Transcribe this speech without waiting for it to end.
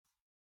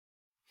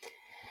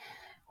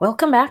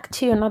Welcome back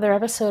to another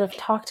episode of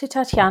Talk to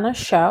Tatiana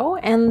show,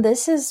 and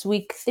this is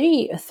week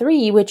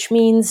three, which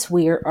means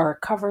we are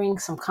covering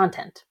some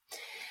content.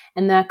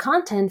 And that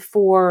content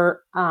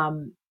for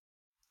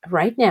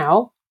right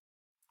now,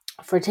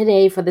 for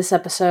today, for this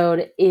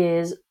episode,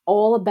 is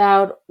all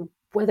about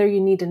whether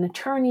you need an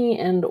attorney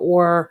and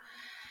or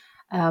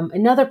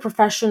another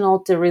professional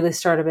to really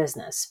start a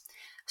business.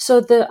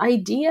 So the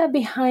idea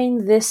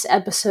behind this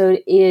episode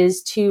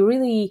is to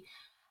really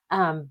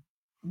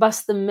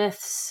bust the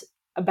myths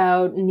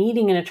about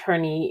needing an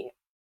attorney,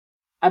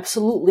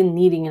 absolutely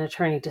needing an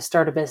attorney to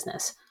start a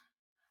business.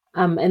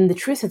 And the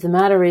truth of the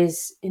matter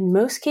is, in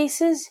most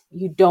cases,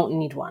 you don't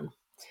need one.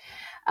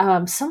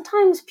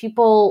 Sometimes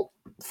people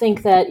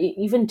think that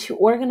even to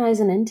organize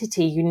an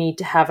entity, you need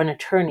to have an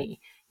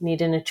attorney. You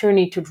need an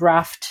attorney to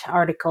draft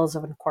articles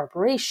of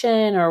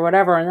incorporation or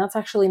whatever, and that's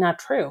actually not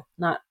true,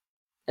 not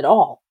at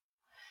all.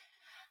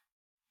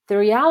 The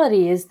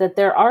reality is that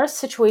there are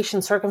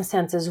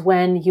circumstances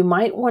when you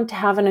might want to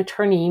have an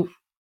attorney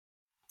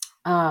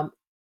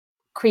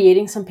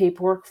creating some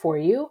paperwork for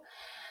you.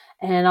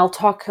 And I'll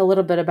talk a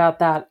little bit about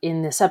that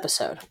in this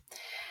episode.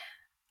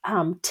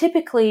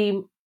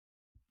 Typically,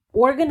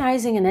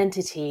 organizing an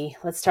entity,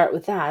 let's start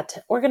with that.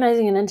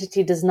 Organizing an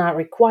entity does not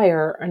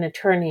require an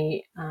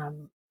attorney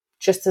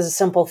just as a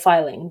simple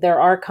filing.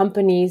 There are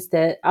companies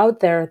that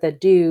out there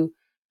that do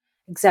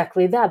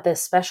exactly that. They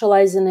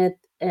specialize in it,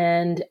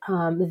 and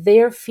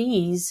their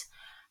fees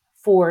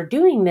for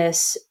doing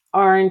this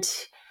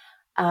aren't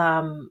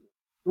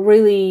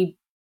really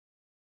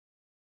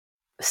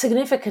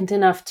significant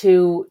enough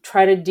to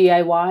try to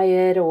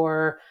DIY it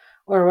or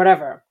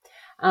whatever.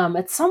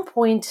 At some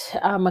point,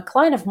 a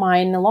client of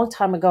mine a long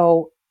time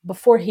ago,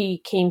 before he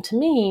came to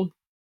me,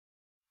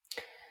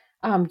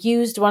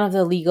 used one of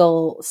the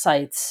legal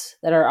sites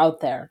that are out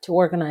there to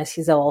organize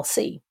his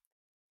LLC.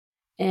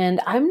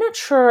 And I'm not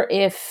sure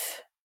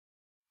if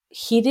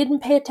he didn't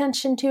pay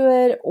attention to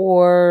it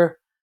or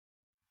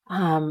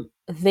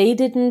they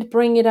didn't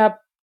bring it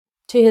up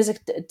to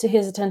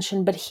his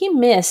attention, but he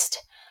missed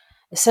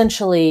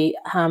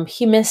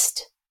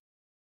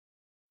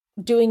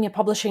doing a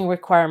publishing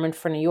requirement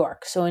for New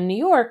York. So in New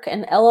York,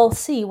 an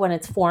LLC, when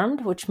it's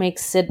formed, which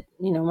makes it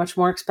much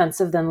more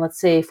expensive than, let's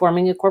say,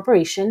 forming a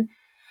corporation,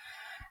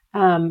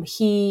 in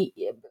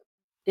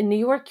New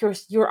York,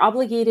 you're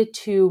obligated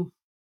to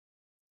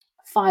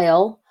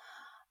file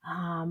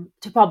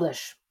to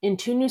publish in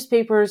 2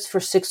 newspapers for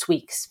 6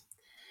 weeks.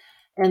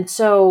 And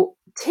so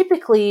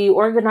typically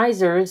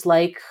organizers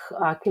like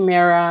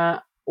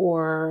Chimera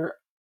or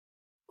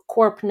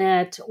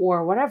CorpNet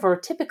or whatever,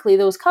 typically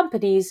those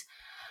companies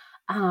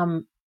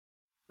handle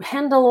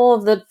all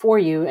of that for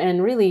you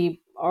and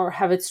really or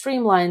have it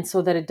streamlined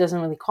so that it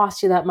doesn't really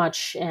cost you that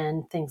much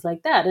and things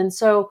like that. And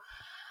so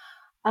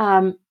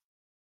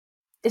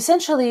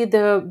essentially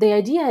the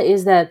idea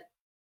is that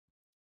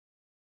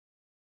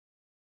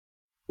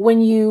when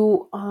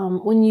you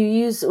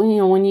use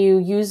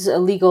a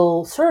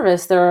legal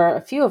service, there are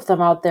a few of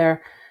them out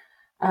there,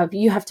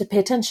 you have to pay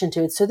attention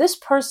to it. So this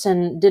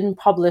person didn't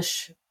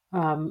publish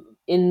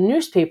in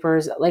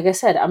newspapers. Like I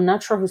said, I'm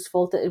not sure whose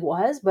fault it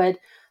was, but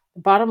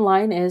the bottom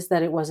line is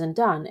that it wasn't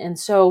done. And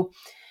so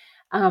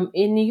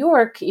in New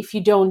York, if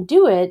you don't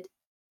do it,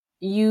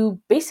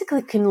 you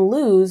basically can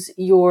lose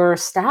your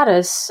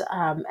status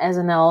as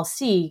an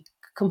LLC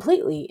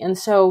completely. And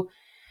so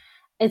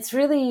it's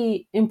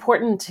really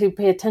important to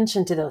pay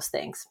attention to those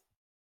things.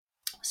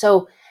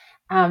 So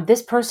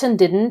this person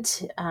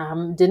didn't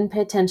pay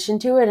attention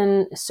to it,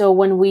 and so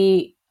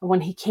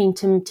when he came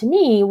to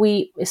me,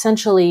 we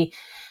essentially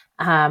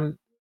had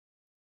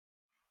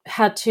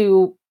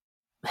to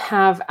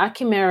have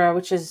Akimera,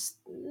 which is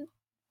the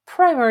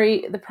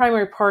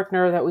primary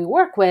partner that we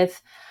work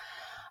with,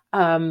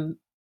 handle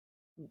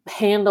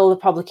the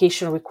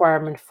publication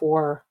requirement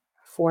for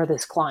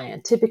this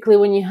client. Typically,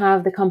 when you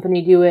have the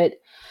company do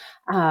it,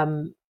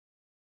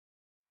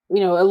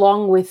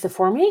 along with the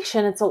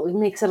formation, it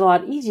makes it a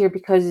lot easier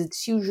because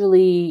it's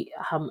usually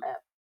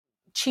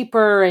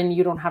cheaper and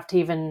you don't have to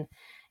even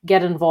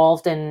get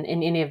involved in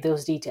any of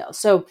those details.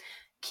 So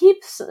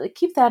keep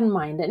that in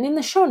mind. And in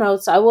the show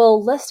notes, I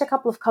will list a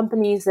couple of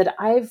companies that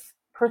I've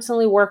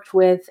personally worked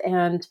with.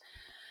 And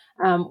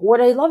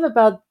what I love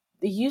about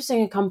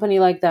using a company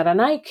like that,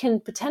 and I can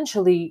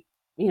potentially,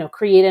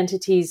 create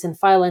entities and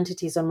file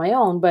entities on my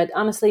own, but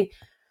honestly,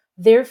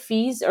 their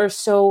fees are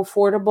so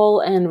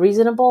affordable and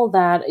reasonable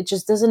that it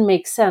just doesn't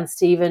make sense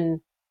to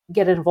even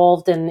get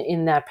involved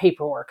in that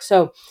paperwork.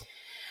 So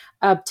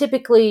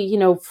typically,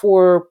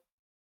 for,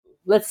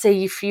 let's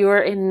say, if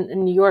you're in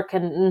New York,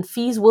 and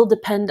fees will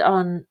depend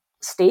on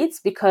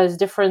states because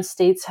different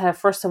states have,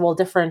 first of all,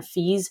 different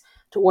fees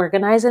to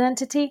organize an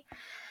entity.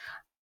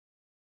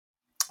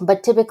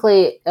 But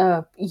typically,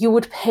 you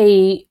would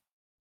pay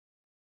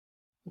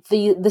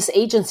this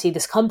agency,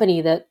 this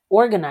company that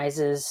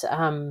organizes,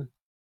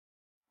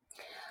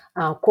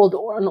 called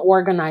an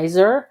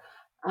organizer.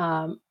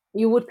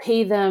 You would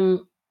pay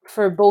them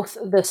for both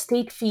the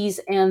state fees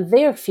and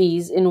their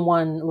fees in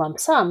one lump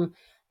sum,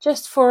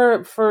 just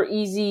for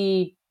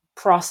easy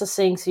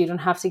processing, so you don't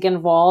have to get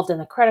involved in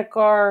a credit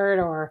card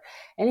or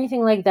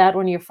anything like that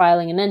when you're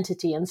filing an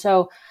entity. And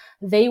so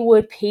they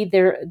would pay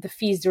the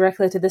fees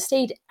directly to the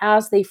state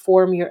as they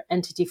form your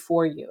entity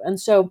for you. And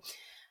so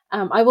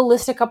I will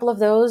list a couple of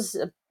those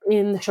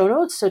in the show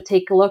notes, so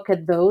take a look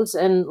at those.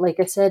 And like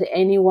I said,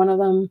 any one of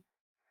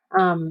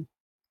them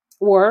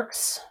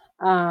works.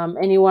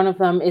 Any one of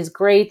them is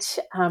great.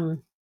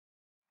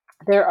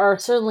 There are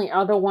certainly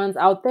other ones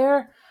out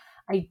there.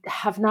 I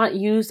have not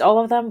used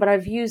all of them, but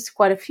I've used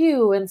quite a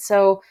few. And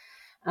so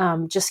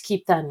just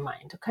keep that in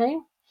mind, okay?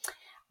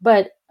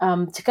 But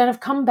to kind of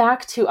come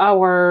back to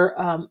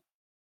our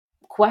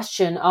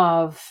question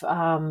of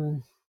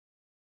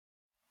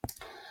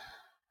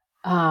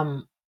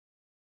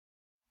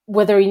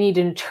whether you need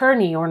an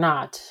attorney or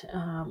not.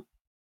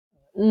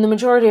 The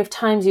majority of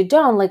times you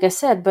don't, like I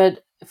said,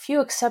 but a few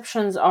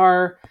exceptions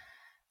are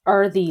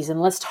these,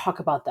 and let's talk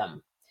about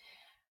them.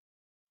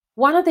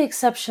 One of the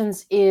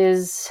exceptions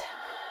is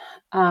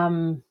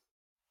when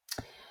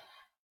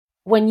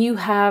you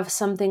have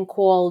something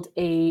called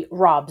a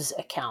ROBS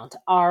account,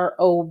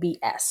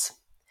 ROBS.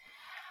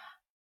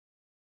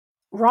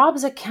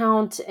 ROBS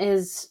account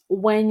is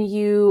when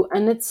you,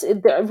 and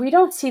we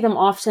don't see them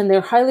often.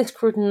 They're highly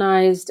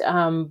scrutinized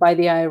by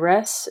the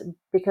IRS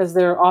because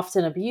they're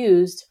often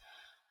abused.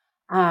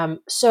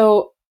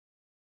 So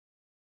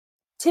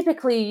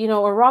typically, a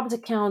ROBS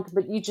account,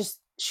 but you just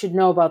should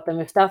know about them.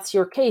 If that's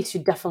your case,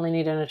 you definitely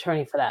need an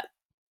attorney for that.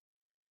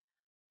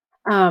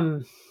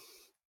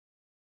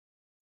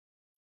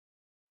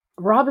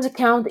 ROBS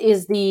account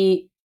is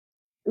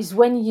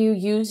when you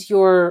use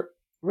your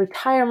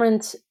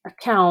retirement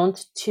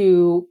account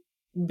to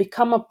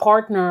become a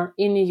partner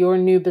in your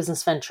new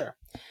business venture.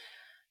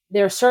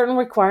 There are certain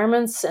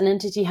requirements. An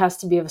entity has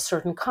to be of a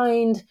certain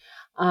kind.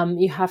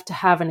 You have to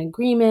have an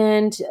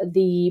agreement.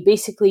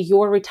 Basically,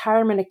 your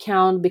retirement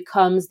account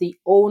becomes the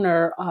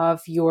owner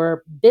of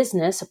your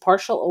business, a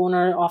partial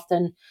owner,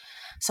 often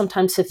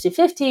sometimes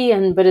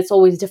 50-50, but it's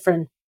always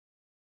different.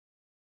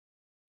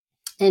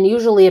 And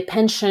usually a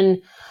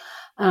pension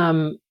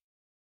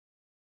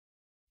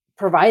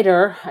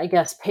provider, I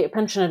guess,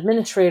 pension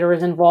administrator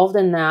is involved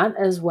in that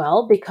as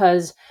well,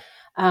 because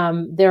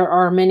there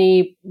are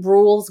many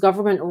rules,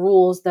 government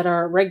rules that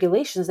are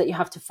regulations that you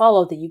have to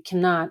follow that you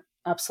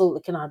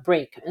absolutely cannot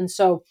break. And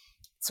so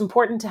it's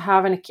important to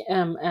have an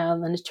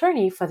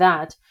attorney for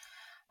that,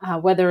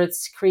 whether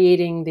it's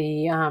creating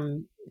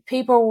the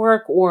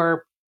paperwork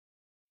or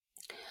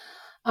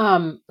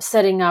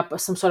setting up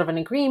some sort of an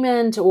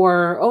agreement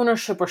or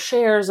ownership or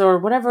shares or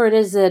whatever it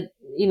is that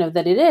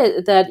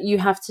you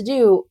have to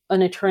do.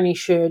 An attorney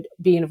should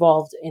be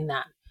involved in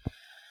that.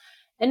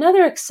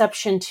 Another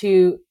exception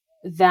to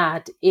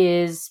that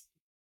is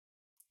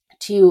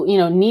to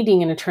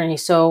needing an attorney.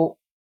 So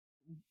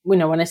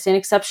when I say an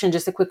exception,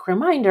 just a quick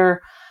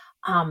reminder,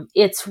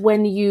 it's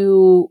when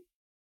you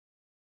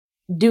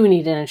do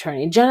need an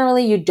attorney.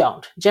 Generally you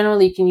don't.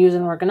 Generally you can use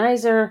an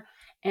organizer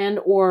and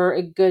or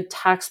a good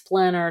tax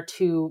planner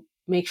to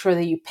make sure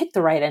that you pick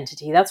the right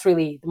entity. That's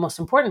really the most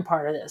important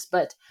part of this.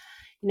 But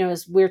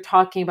as we're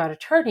talking about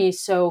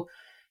attorneys, so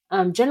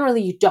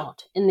generally you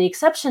don't. And the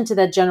exception to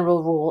that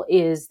general rule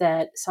is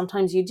that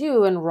sometimes you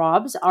do, and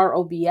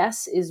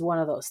ROBS is one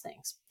of those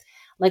things.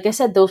 Like I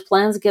said, those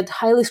plans get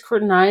highly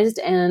scrutinized,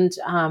 and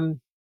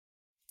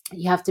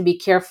you have to be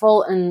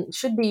careful, and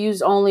should be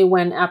used only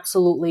when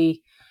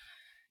absolutely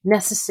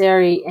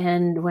necessary,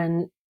 and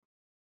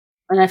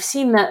I've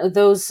seen that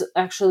those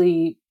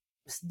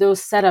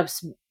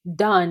setups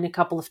done a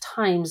couple of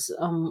times,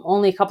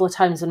 only a couple of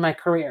times in my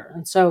career.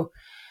 And so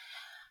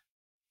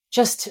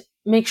just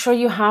make sure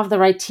you have the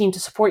right team to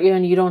support you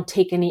and you don't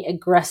take any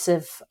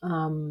aggressive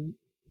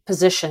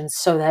positions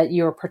so that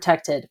you're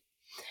protected.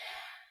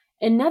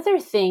 Another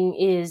thing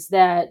is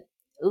that,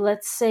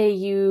 let's say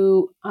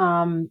you,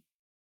 when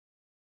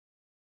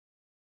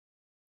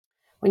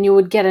you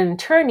would get an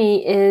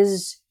attorney,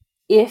 is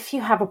if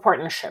you have a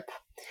partnership.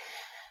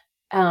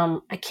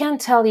 I can't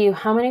tell you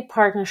how many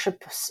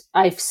partnerships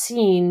I've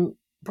seen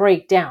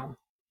break down,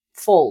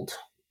 fold,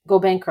 go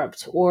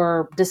bankrupt,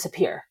 or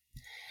disappear.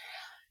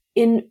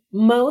 In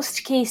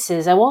most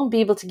cases, I won't be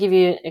able to give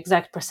you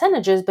exact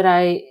percentages, but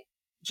I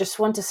just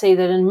want to say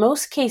that in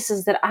most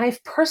cases that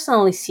I've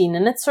personally seen,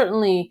 and it's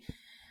certainly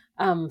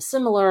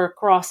similar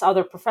across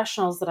other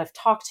professionals that I've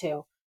talked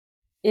to,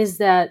 is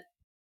that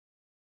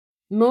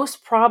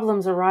most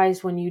problems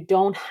arise when you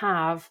don't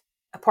have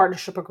a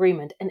partnership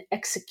agreement, an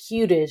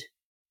executed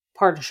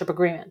partnership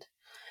agreement.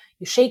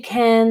 You shake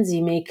hands,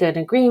 you make an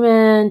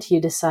agreement,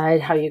 you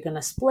decide how you're going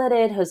to split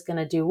it, who's going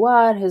to do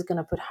what, who's going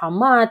to put how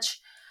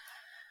much.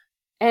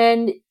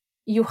 And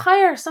you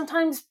hire,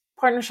 sometimes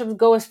partnerships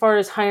go as far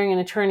as hiring an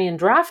attorney and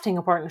drafting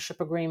a partnership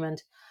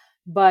agreement,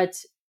 but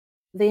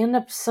they end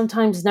up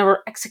sometimes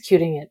never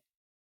executing it.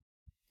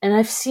 And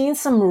I've seen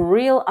some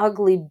real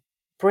ugly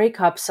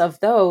breakups of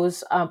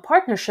those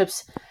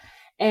partnerships.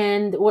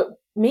 And what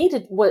made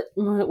it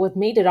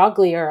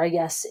uglier, I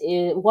guess,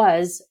 it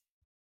was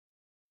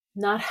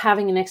not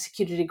having an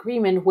executed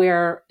agreement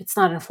where it's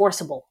not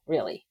enforceable,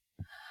 really.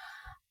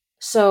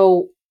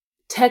 So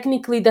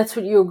technically that's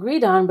what you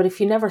agreed on, but if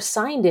you never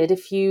signed it,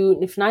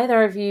 if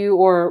neither of you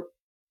or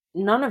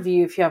none of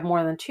you, if you have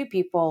more than two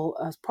people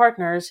as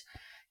partners,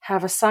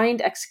 have a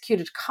signed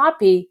executed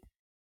copy,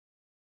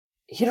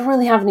 you don't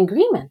really have an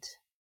agreement.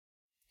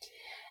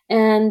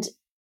 And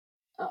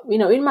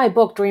in my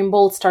book Dream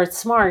Bold Start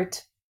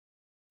Smart,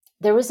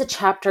 there was a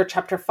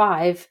chapter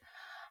 5,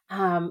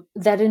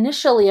 that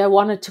initially I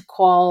wanted to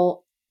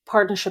call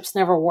Partnerships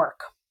Never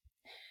Work,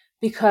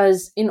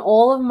 because in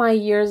all of my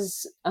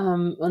years,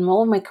 in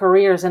all of my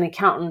career as an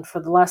accountant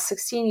for the last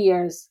 16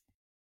 years,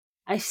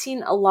 I've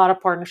seen a lot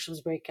of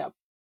partnerships break up,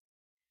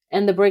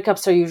 and the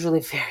breakups are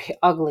usually very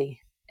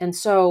ugly. And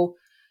so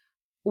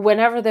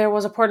whenever there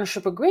was a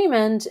partnership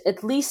agreement,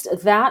 at least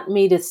that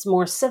made it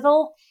more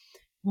civil,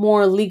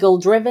 more legal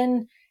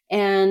driven.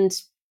 And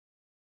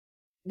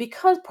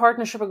because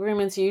partnership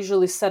agreements are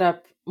usually set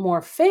up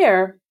more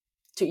fair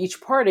to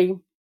each party,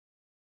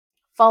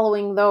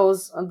 following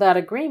that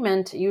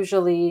agreement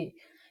usually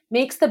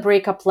makes the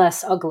breakup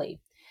less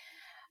ugly.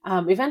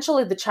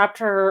 Eventually, the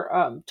chapter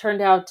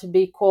turned out to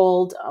be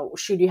called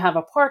Should You Have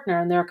a Partner?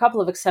 And there are a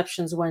couple of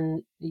exceptions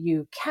when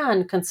you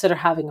can consider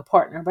having a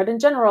partner. But in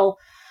general,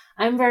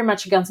 I'm very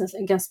much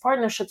against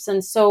partnerships.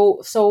 And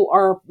so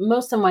are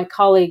most of my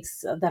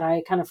colleagues that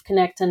I kind of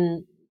connect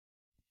and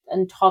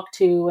talk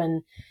to.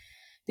 And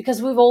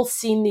because we've all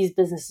seen these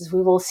businesses,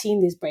 we've all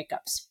seen these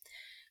breakups.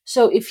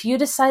 So if you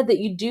decide that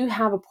you do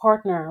have a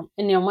partner,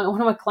 and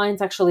one of my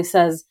clients actually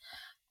says,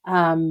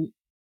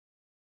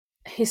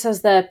 he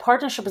says that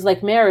partnership is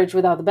like marriage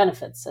without the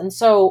benefits. And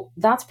so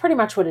that's pretty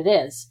much what it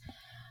is.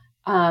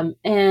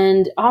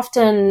 And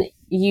often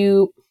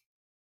you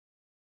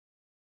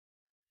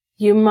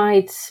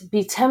might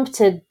be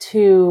tempted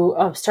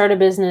to start a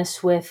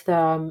business with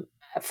a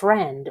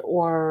friend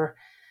or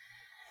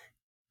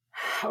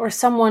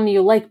someone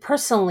you like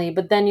personally,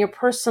 but then your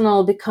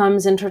personal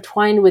becomes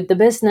intertwined with the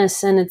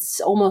business, and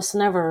it's almost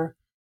never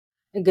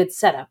a good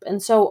setup.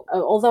 And so,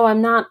 although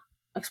I'm not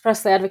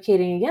expressly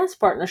advocating against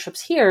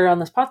partnerships here on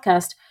this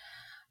podcast,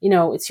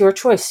 it's your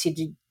choice.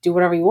 You do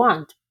whatever you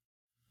want.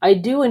 I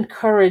do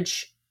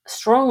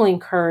strongly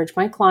encourage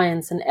my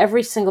clients and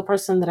every single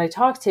person that I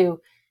talk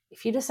to,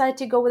 if you decide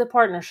to go with a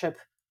partnership,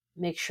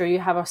 make sure you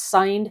have a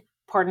signed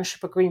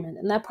partnership agreement.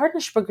 And that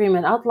partnership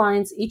agreement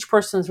outlines each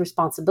person's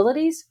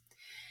responsibilities,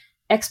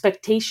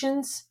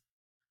 expectations,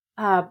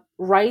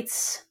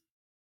 rights,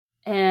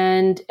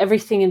 and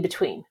everything in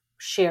between.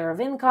 Share of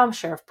income,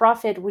 share of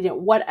profit,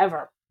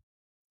 whatever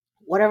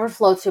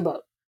floats your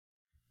boat.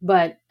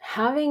 But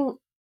having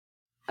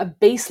a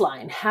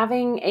baseline,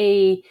 having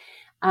a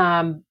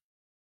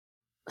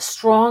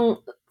strong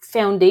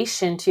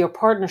foundation to your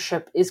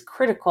partnership is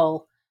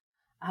critical,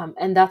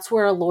 and that's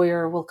where a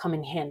lawyer will come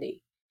in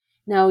handy.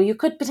 Now, you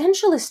could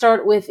potentially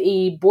start with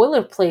a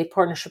boilerplate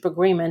partnership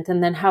agreement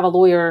and then have a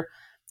lawyer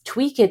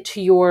tweak it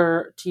to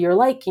your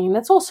liking.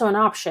 That's also an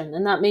option,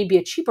 and that may be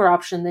a cheaper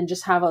option than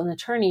just have an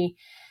attorney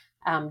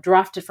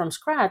draft it from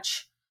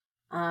scratch.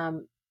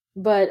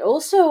 But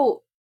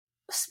also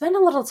spend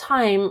a little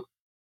time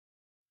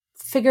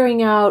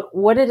figuring out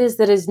what it is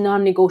that is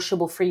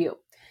non-negotiable for you,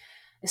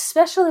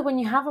 especially when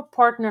you have a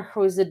partner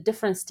who is at a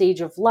different stage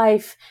of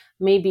life.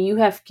 Maybe you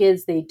have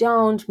kids, they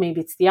don't.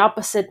 Maybe it's the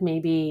opposite.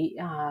 Maybe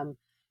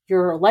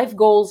your life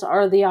goals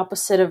are the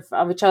opposite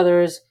of each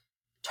other's.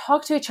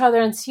 Talk to each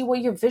other and see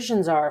what your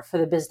visions are for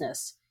the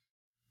business.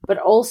 But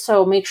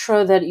also make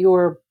sure that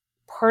your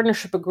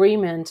partnership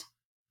agreement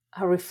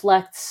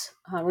reflects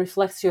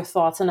your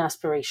thoughts and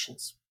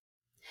aspirations.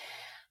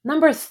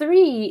 Number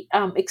 3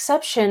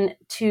 exception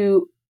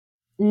to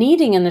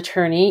needing an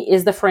attorney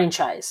is the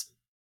franchise.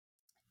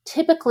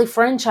 Typically,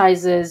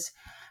 franchises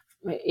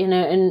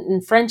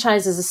in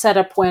franchise is a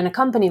setup when a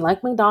company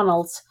like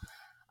McDonald's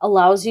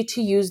allows you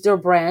to use their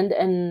brand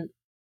and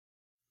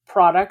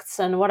products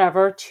and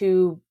whatever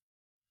to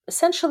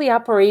essentially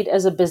operate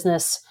as a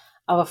business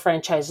of a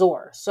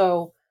franchisor.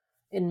 So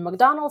in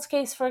McDonald's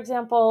case, for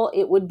example,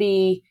 it would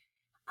be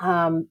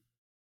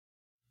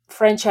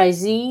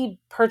franchisee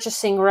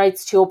purchasing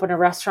rights to open a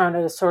restaurant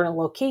at a certain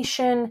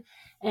location,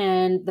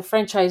 and the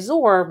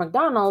franchisor,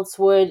 McDonald's,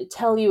 would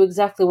tell you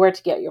exactly where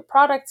to get your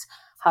products,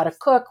 how to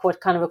cook, what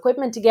kind of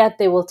equipment to get.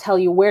 They will tell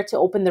you where to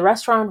open the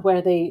restaurant,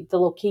 where the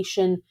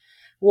location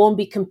won't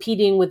be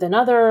competing with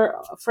another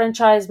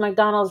franchise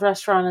McDonald's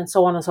restaurant, and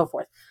so on and so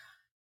forth.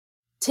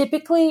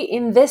 Typically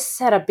in this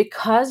setup,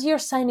 because you're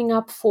signing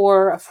up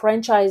for a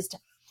franchised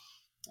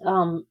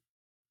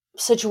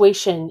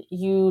situation,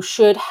 you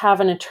should have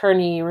an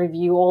attorney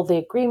review all the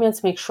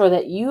agreements, make sure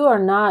that you are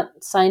not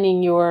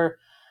signing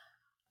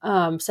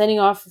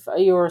off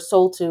your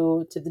soul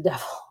to the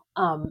devil.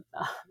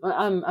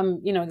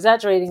 I'm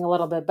exaggerating a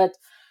little bit, but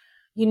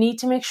you need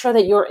to make sure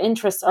that your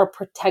interests are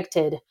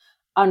protected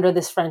under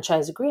this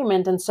franchise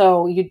agreement, and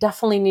so you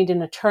definitely need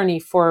an attorney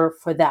for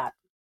that.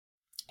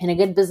 And a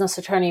good business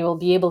attorney will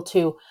be able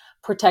to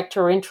protect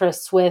your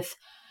interests with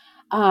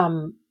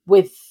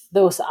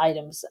those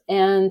items.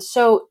 And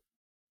so,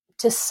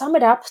 to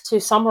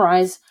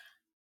summarize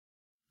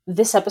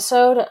this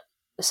episode,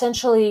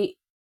 essentially,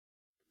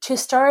 To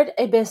start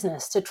a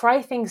business, to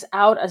try things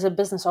out as a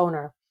business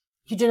owner,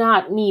 you do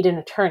not need an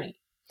attorney.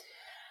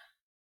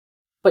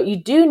 But you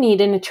do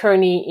need an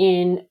attorney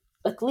in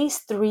at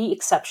least 3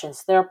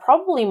 exceptions. There are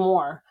probably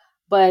more,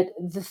 but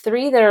the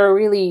 3 that are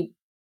really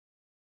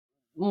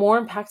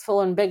more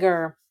impactful and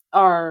bigger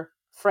are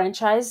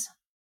franchise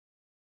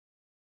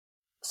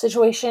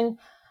situation,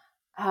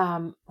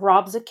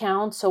 Rob's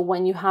account. So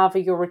when you have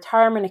your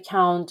retirement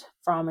account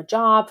from a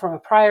job, from a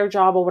prior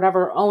job or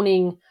whatever,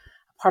 owning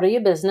part of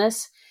your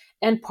business,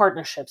 and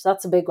partnerships.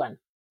 That's a big one.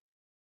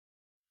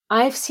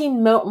 I've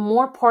seen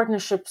more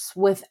partnerships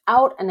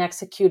without an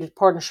executed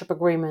partnership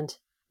agreement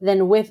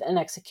than with an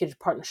executed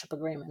partnership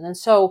agreement. And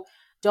so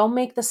don't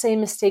make the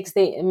same mistake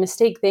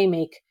they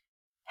make.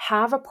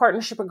 Have a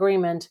partnership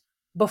agreement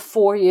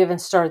before you even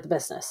start the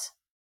business.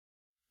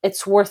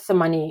 It's worth the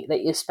money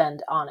that you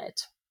spend on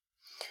it.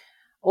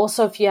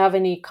 Also, if you have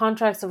any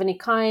contracts of any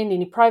kind,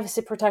 any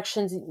privacy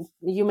protections,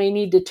 you may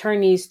need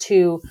attorneys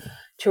to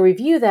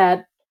review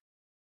that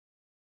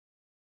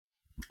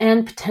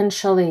and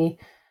potentially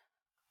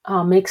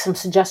make some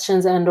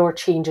suggestions and or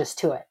changes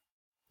to it.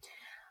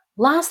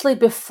 Lastly,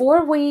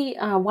 before we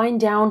wind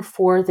down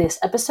for this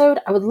episode,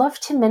 I would love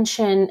to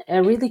mention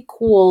a really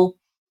cool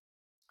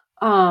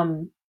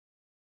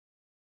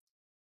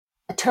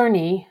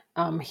attorney.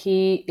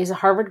 He is a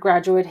Harvard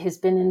graduate. He's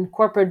been in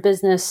corporate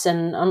business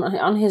and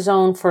on his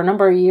own for a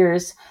number of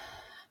years.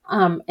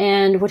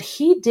 And what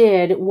he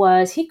did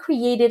was he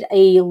created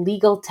a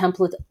legal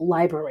template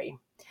library.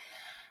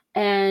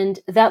 And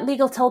that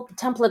legal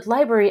template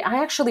library,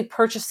 I actually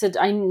purchased it.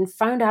 I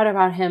found out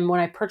about him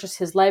when I purchased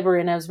his library,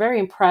 and I was very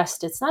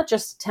impressed. It's not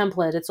just a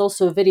template, it's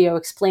also a video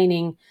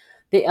explaining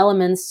the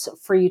elements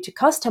for you to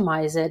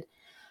customize it.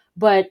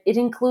 But it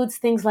includes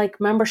things like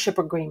membership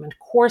agreement,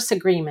 course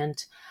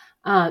agreement,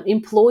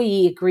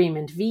 employee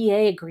agreement,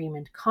 VA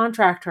agreement,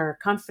 contractor,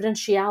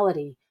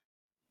 confidentiality,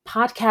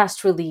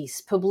 podcast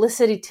release,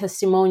 publicity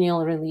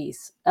testimonial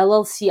release,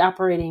 LLC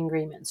operating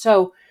agreement.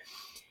 So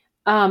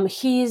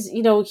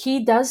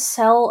he does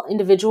sell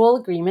individual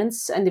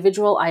agreements,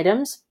 individual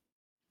items,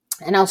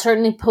 and I'll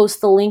certainly post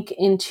the link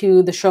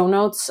into the show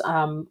notes.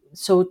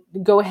 So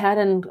go ahead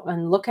and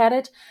look at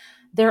it.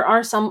 There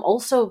are some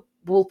also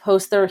we'll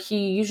post there.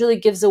 He usually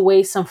gives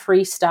away some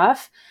free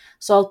stuff.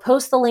 So I'll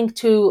post the link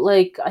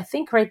to, I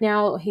think right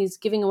now he's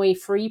giving away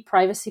free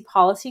privacy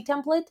policy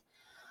template.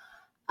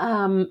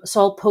 So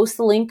I'll post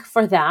the link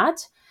for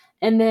that.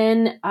 And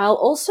then I'll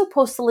also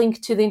post the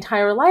link to the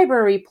entire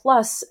library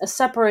plus a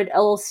separate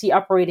LLC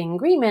operating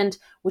agreement,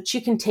 which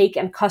you can take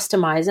and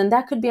customize. And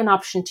that could be an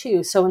option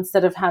too. So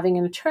instead of having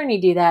an attorney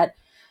do that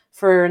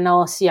for an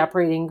LLC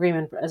operating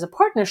agreement as a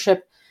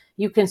partnership,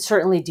 you can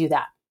certainly do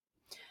that.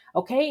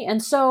 Okay.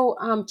 And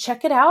so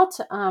check it out.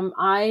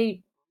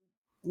 I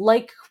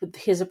like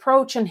his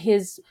approach and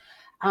his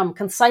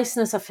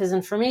conciseness of his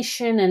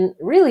information, and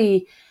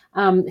really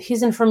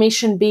his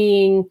information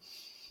being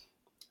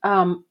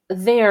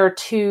there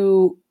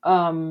to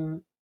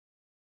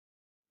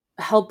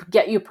help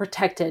get you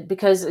protected.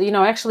 Because,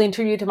 I actually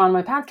interviewed him on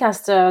my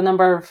podcast a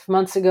number of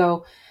months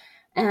ago,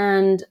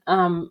 and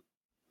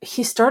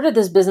he started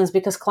this business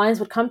because clients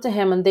would come to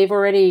him and they've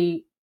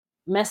already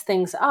messed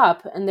things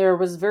up, and there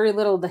was very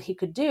little that he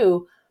could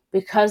do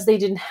because they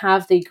didn't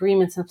have the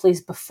agreements in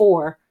place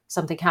before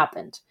something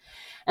happened.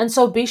 And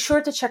so be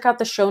sure to check out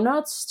the show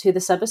notes to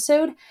this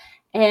episode.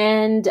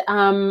 And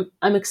I'm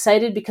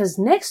excited because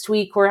next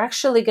week we're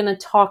actually going to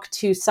talk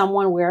to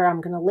someone where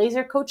I'm going to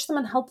laser coach them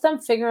and help them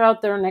figure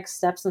out their next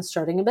steps in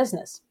starting a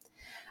business.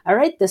 All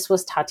right, this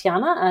was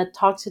Tatiana at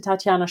Talk to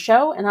Tatiana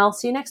show, and I'll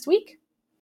see you next week.